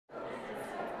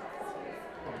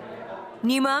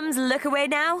New mums, look away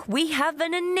now. We have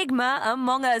an enigma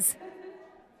among us.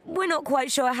 We're not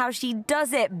quite sure how she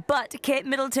does it, but Kate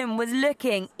Middleton was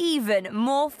looking even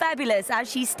more fabulous as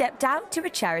she stepped out to a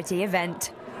charity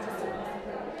event.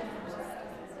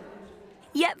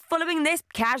 Yep, following this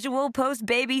casual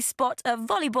post-baby spot of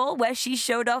volleyball where she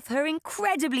showed off her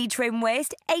incredibly trim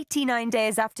waist 89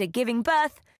 days after giving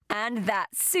birth, and that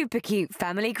super cute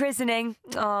family christening.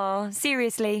 Aw,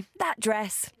 seriously, that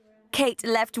dress. Kate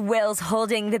left Wills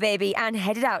holding the baby and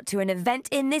headed out to an event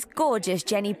in this gorgeous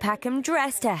Jenny Packham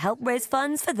dress to help raise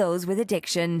funds for those with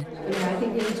addiction. Yeah, I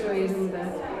think he enjoyed all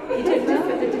the... He did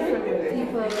different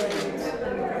people and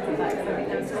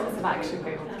there was lots of action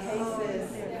going on.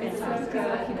 Cases. It's like a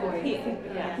lucky boy.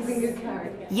 He's in good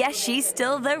character. Yes, she's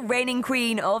still the reigning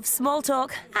queen of small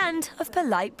talk and of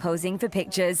polite posing for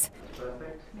pictures.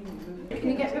 Can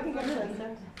you get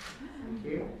Lisa? Thank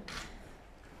you.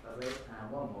 Lovely.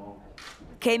 And one more.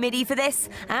 K-Midi for this,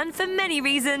 and for many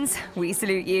reasons, we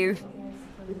salute you.